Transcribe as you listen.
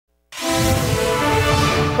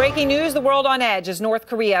Breaking news, the world on edge as North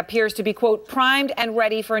Korea appears to be, quote, primed and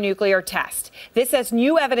ready for a nuclear test. This as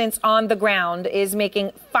new evidence on the ground is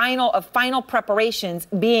making final preparations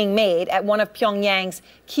being made at one of Pyongyang's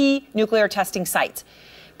key nuclear testing sites.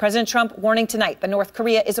 President Trump warning tonight that North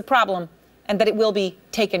Korea is a problem and that it will be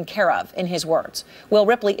taken care of, in his words. Will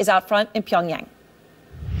Ripley is out front in Pyongyang.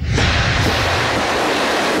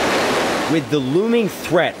 With the looming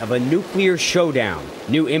threat of a nuclear showdown,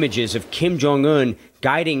 new images of Kim Jong-un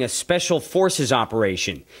guiding a special forces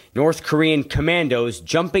operation, North Korean commandos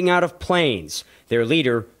jumping out of planes, their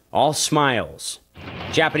leader all smiles.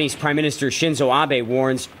 Japanese Prime Minister Shinzo Abe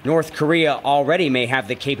warns North Korea already may have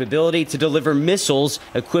the capability to deliver missiles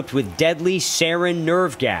equipped with deadly sarin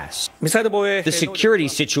nerve gas. The security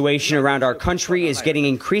situation around our country is getting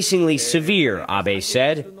increasingly severe, Abe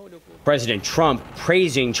said. President Trump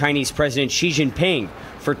praising Chinese President Xi Jinping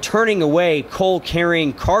for turning away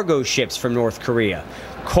coal-carrying cargo ships from North Korea.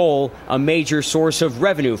 Coal, a major source of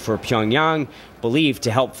revenue for Pyongyang, believed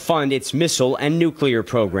to help fund its missile and nuclear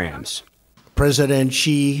programs. President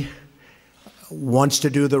Xi wants to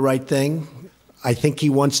do the right thing. I think he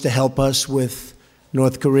wants to help us with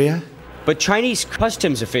North Korea. But Chinese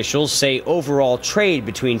customs officials say overall trade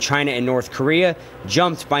between China and North Korea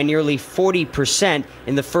jumped by nearly 40%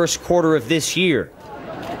 in the first quarter of this year.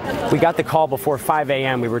 We got the call before 5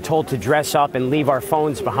 a.m. We were told to dress up and leave our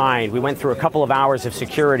phones behind. We went through a couple of hours of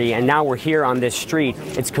security, and now we're here on this street.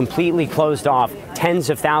 It's completely closed off.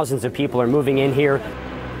 Tens of thousands of people are moving in here,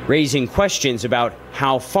 raising questions about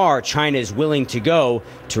how far China is willing to go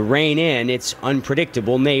to rein in its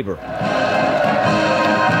unpredictable neighbor.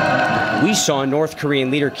 We saw North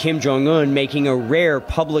Korean leader Kim Jong-un making a rare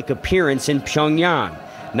public appearance in Pyongyang.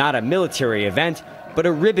 Not a military event, but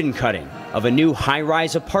a ribbon cutting of a new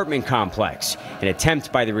high-rise apartment complex, an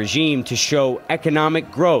attempt by the regime to show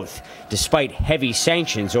economic growth despite heavy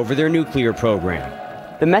sanctions over their nuclear program.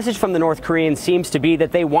 The message from the North Koreans seems to be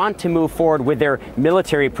that they want to move forward with their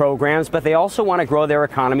military programs, but they also want to grow their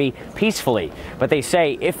economy peacefully. But they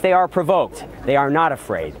say if they are provoked, they are not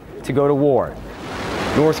afraid to go to war.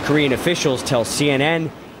 North Korean officials tell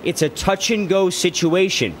CNN it's a touch-and-go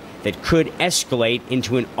situation that could escalate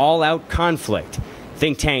into an all-out conflict.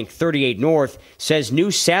 Think tank 38 North says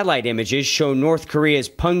new satellite images show North Korea's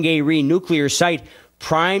Punggye-ri nuclear site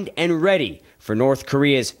primed and ready for North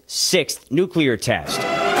Korea's 6th nuclear test.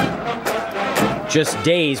 Just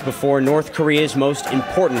days before North Korea's most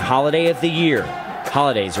important holiday of the year.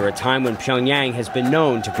 Holidays are a time when Pyongyang has been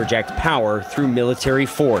known to project power through military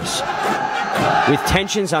force. With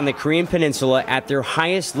tensions on the Korean peninsula at their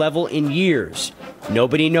highest level in years,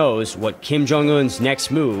 nobody knows what Kim Jong-un's next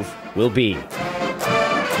move will be.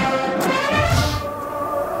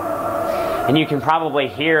 And you can probably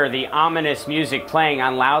hear the ominous music playing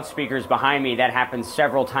on loudspeakers behind me. That happens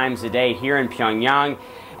several times a day here in Pyongyang.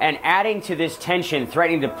 And adding to this tension,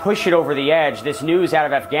 threatening to push it over the edge, this news out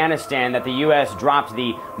of Afghanistan that the U.S. dropped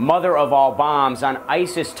the mother of all bombs on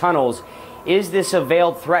ISIS tunnels. Is this a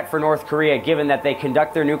veiled threat for North Korea, given that they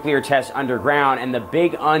conduct their nuclear tests underground? And the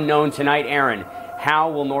big unknown tonight, Aaron, how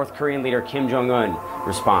will North Korean leader Kim Jong-un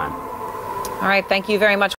respond? All right, thank you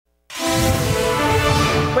very much.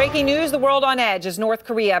 Breaking news, the world on edge as North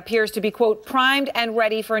Korea appears to be, quote, primed and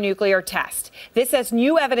ready for a nuclear test. This as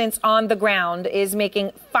new evidence on the ground is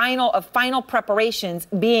making final preparations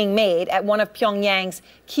being made at one of Pyongyang's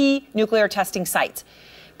key nuclear testing sites.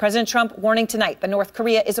 President Trump warning tonight that North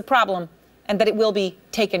Korea is a problem and that it will be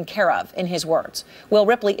taken care of, in his words. Will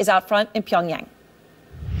Ripley is out front in Pyongyang.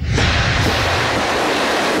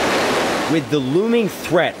 With the looming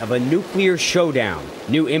threat of a nuclear showdown,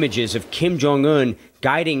 new images of Kim Jong-un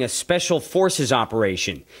guiding a special forces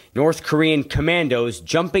operation, North Korean commandos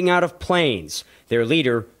jumping out of planes, their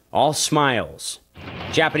leader all smiles.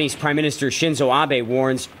 Japanese Prime Minister Shinzo Abe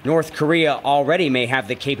warns North Korea already may have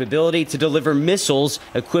the capability to deliver missiles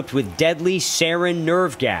equipped with deadly sarin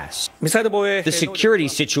nerve gas. The security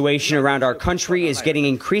situation around our country is getting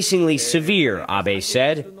increasingly severe, Abe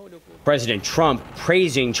said. President Trump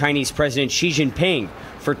praising Chinese President Xi Jinping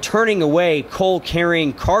for turning away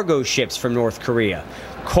coal-carrying cargo ships from North Korea.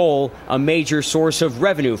 Coal, a major source of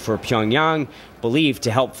revenue for Pyongyang, believed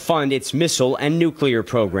to help fund its missile and nuclear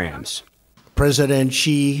programs. President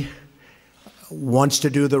Xi wants to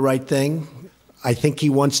do the right thing. I think he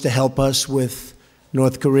wants to help us with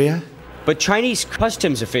North Korea. But Chinese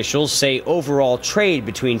customs officials say overall trade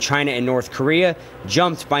between China and North Korea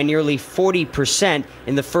jumped by nearly 40%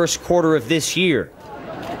 in the first quarter of this year.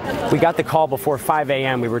 We got the call before 5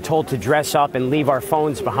 a.m. We were told to dress up and leave our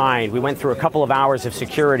phones behind. We went through a couple of hours of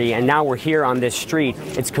security, and now we're here on this street.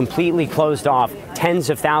 It's completely closed off. Tens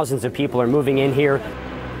of thousands of people are moving in here,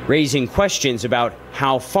 raising questions about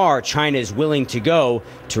how far China is willing to go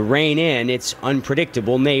to rein in its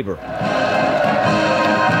unpredictable neighbor.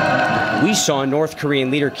 We saw North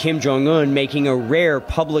Korean leader Kim Jong-un making a rare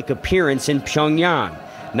public appearance in Pyongyang,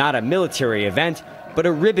 not a military event, but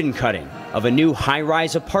a ribbon cutting of a new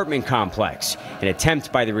high-rise apartment complex, an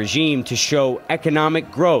attempt by the regime to show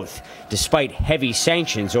economic growth despite heavy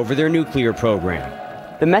sanctions over their nuclear program.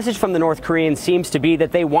 The message from the North Koreans seems to be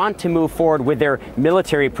that they want to move forward with their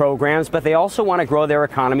military programs, but they also want to grow their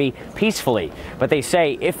economy peacefully. But they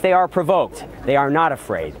say if they are provoked, they are not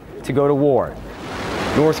afraid to go to war.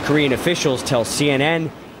 North Korean officials tell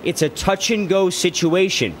CNN it's a touch-and-go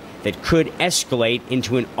situation that could escalate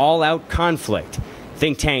into an all-out conflict.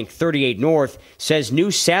 Think tank 38 North says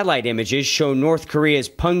new satellite images show North Korea's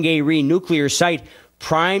Punggye-ri nuclear site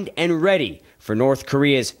primed and ready for North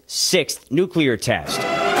Korea's 6th nuclear test.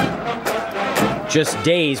 Just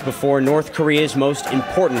days before North Korea's most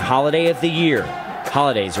important holiday of the year.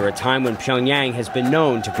 Holidays are a time when Pyongyang has been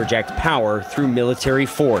known to project power through military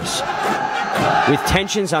force. With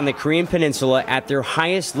tensions on the Korean peninsula at their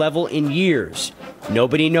highest level in years,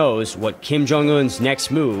 nobody knows what Kim Jong-un's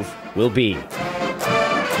next move will be.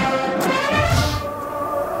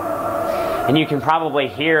 And you can probably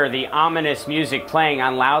hear the ominous music playing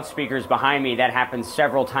on loudspeakers behind me. That happens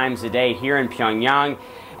several times a day here in Pyongyang.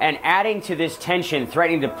 And adding to this tension,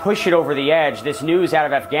 threatening to push it over the edge, this news out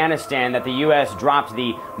of Afghanistan that the U.S. dropped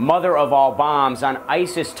the mother of all bombs on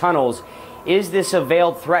ISIS tunnels. Is this a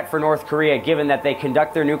veiled threat for North Korea, given that they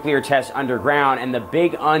conduct their nuclear tests underground? And the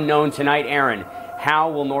big unknown tonight, Aaron,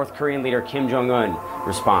 how will North Korean leader Kim Jong-un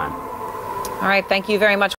respond? All right, thank you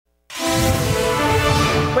very much.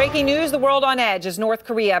 Breaking news, the world on edge as North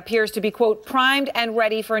Korea appears to be, quote, primed and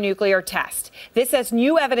ready for a nuclear test. This as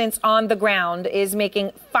new evidence on the ground is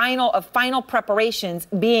making final preparations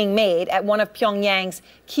being made at one of Pyongyang's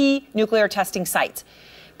key nuclear testing sites.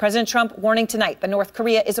 President Trump warning tonight that North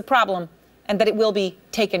Korea is a problem and that it will be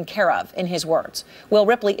taken care of, in his words. Will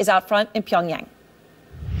Ripley is out front in Pyongyang.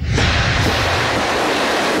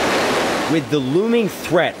 With the looming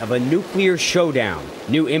threat of a nuclear showdown,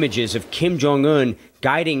 new images of Kim Jong-un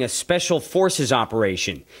guiding a special forces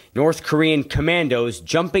operation, North Korean commandos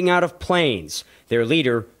jumping out of planes, their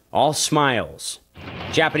leader all smiles.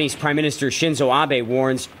 Japanese Prime Minister Shinzo Abe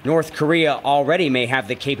warns North Korea already may have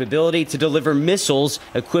the capability to deliver missiles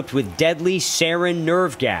equipped with deadly sarin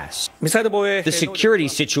nerve gas. The security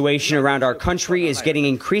situation around our country is getting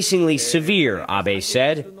increasingly severe, Abe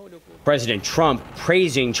said. President Trump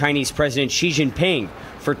praising Chinese President Xi Jinping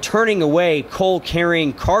for turning away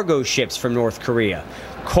coal-carrying cargo ships from North Korea.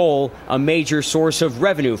 Coal, a major source of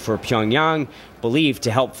revenue for Pyongyang, believed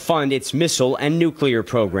to help fund its missile and nuclear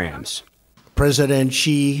programs. President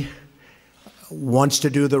Xi wants to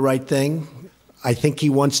do the right thing. I think he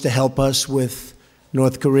wants to help us with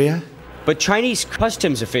North Korea. But Chinese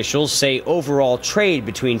customs officials say overall trade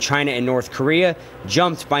between China and North Korea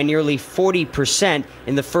jumped by nearly 40%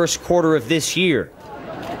 in the first quarter of this year.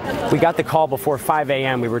 We got the call before 5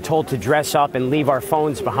 a.m. We were told to dress up and leave our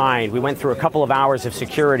phones behind. We went through a couple of hours of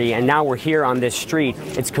security, and now we're here on this street.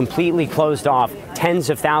 It's completely closed off.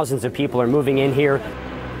 Tens of thousands of people are moving in here,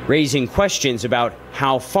 raising questions about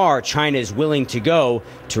how far China is willing to go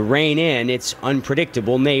to rein in its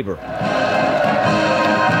unpredictable neighbor.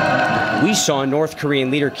 We saw North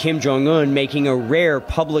Korean leader Kim Jong-un making a rare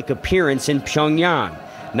public appearance in Pyongyang,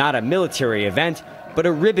 not a military event, but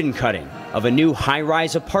a ribbon cutting of a new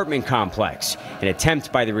high-rise apartment complex, an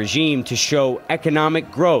attempt by the regime to show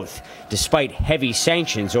economic growth despite heavy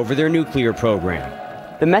sanctions over their nuclear program.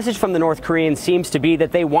 The message from the North Koreans seems to be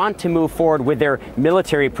that they want to move forward with their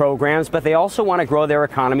military programs, but they also want to grow their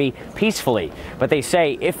economy peacefully. But they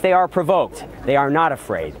say if they are provoked, they are not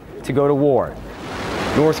afraid to go to war.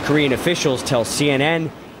 North Korean officials tell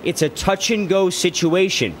CNN it's a touch-and-go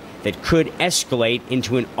situation that could escalate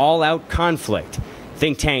into an all-out conflict.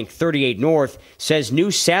 Think tank 38 North says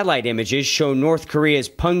new satellite images show North Korea's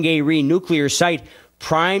Punggye-ri nuclear site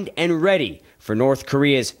primed and ready for North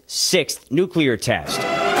Korea's 6th nuclear test.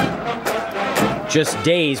 Just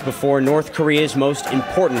days before North Korea's most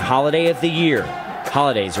important holiday of the year.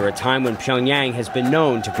 Holidays are a time when Pyongyang has been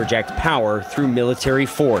known to project power through military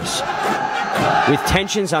force. With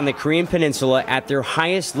tensions on the Korean peninsula at their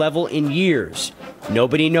highest level in years,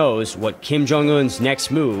 nobody knows what Kim Jong-un's next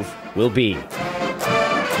move will be.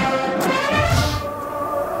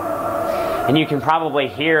 And you can probably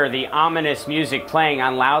hear the ominous music playing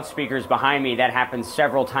on loudspeakers behind me. That happens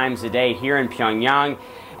several times a day here in Pyongyang.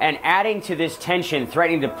 And adding to this tension,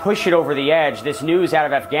 threatening to push it over the edge, this news out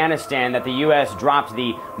of Afghanistan that the U.S. dropped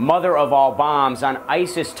the mother of all bombs on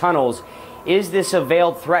ISIS tunnels. Is this a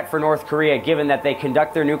veiled threat for North Korea, given that they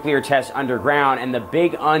conduct their nuclear tests underground? And the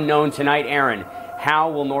big unknown tonight, Aaron, how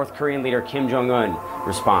will North Korean leader Kim Jong-un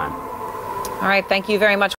respond? All right, thank you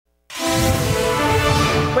very much.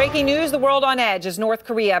 Breaking news, the world on edge as North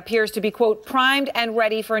Korea appears to be, quote, primed and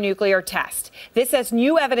ready for a nuclear test. This as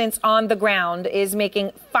new evidence on the ground is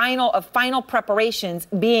making final preparations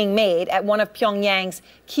being made at one of Pyongyang's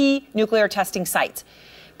key nuclear testing sites.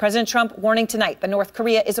 President Trump warning tonight that North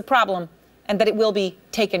Korea is a problem and that it will be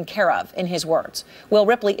taken care of, in his words. Will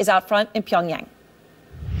Ripley is out front in Pyongyang.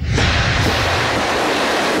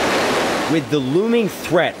 With the looming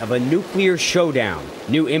threat of a nuclear showdown,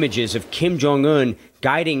 new images of Kim Jong-un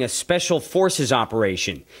guiding a special forces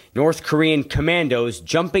operation, North Korean commandos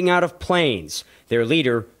jumping out of planes, their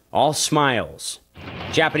leader all smiles.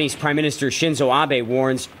 Japanese Prime Minister Shinzo Abe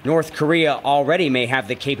warns North Korea already may have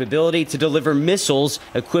the capability to deliver missiles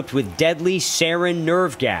equipped with deadly sarin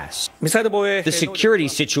nerve gas. The security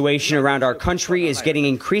situation around our country is getting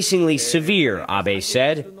increasingly severe, Abe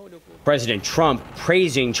said. President Trump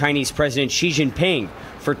praising Chinese President Xi Jinping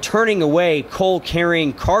for turning away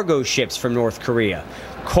coal-carrying cargo ships from North Korea.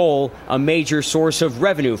 Coal, a major source of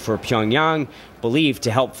revenue for Pyongyang, believed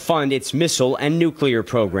to help fund its missile and nuclear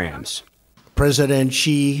programs. President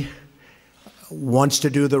Xi wants to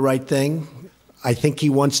do the right thing. I think he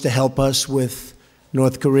wants to help us with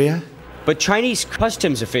North Korea. But Chinese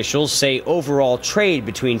customs officials say overall trade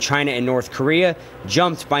between China and North Korea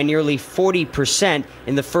jumped by nearly 40%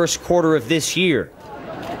 in the first quarter of this year.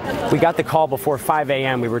 We got the call before 5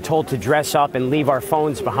 a.m. We were told to dress up and leave our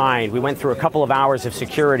phones behind. We went through a couple of hours of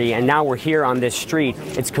security, and now we're here on this street.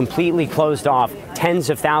 It's completely closed off.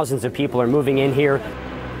 Tens of thousands of people are moving in here,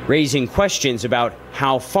 raising questions about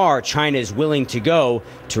how far China is willing to go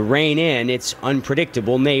to rein in its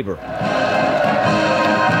unpredictable neighbor.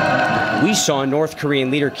 We saw North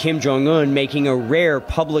Korean leader Kim Jong-un making a rare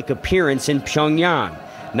public appearance in Pyongyang.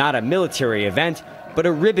 Not a military event, but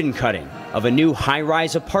a ribbon cutting of a new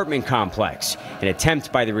high-rise apartment complex, an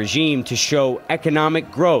attempt by the regime to show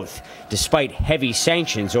economic growth despite heavy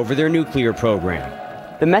sanctions over their nuclear program.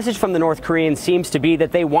 The message from the North Koreans seems to be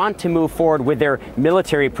that they want to move forward with their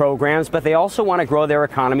military programs, but they also want to grow their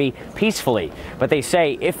economy peacefully. But they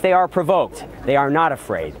say if they are provoked, they are not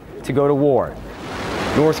afraid to go to war.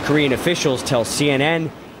 North Korean officials tell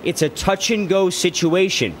CNN it's a touch-and-go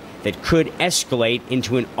situation that could escalate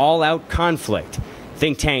into an all-out conflict.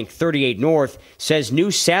 Think tank 38 North says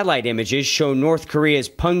new satellite images show North Korea's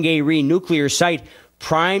Punggye-ri nuclear site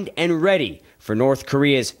primed and ready for North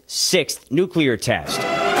Korea's 6th nuclear test.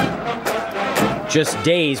 Just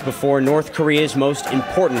days before North Korea's most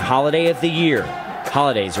important holiday of the year.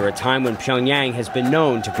 Holidays are a time when Pyongyang has been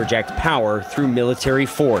known to project power through military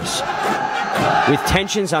force. With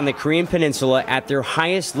tensions on the Korean peninsula at their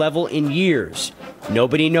highest level in years,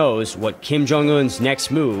 nobody knows what Kim Jong-un's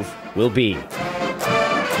next move will be.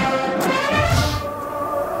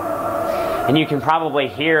 And you can probably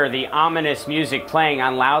hear the ominous music playing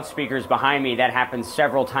on loudspeakers behind me. That happens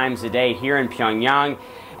several times a day here in Pyongyang.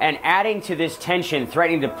 And adding to this tension,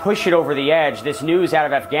 threatening to push it over the edge, this news out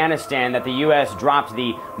of Afghanistan that the U.S. dropped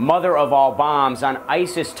the mother of all bombs on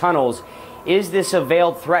ISIS tunnels. Is this a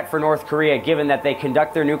veiled threat for North Korea, given that they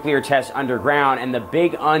conduct their nuclear tests underground? And the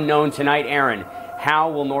big unknown tonight, Aaron, how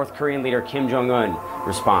will North Korean leader Kim Jong-un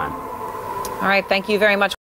respond? All right, thank you very much.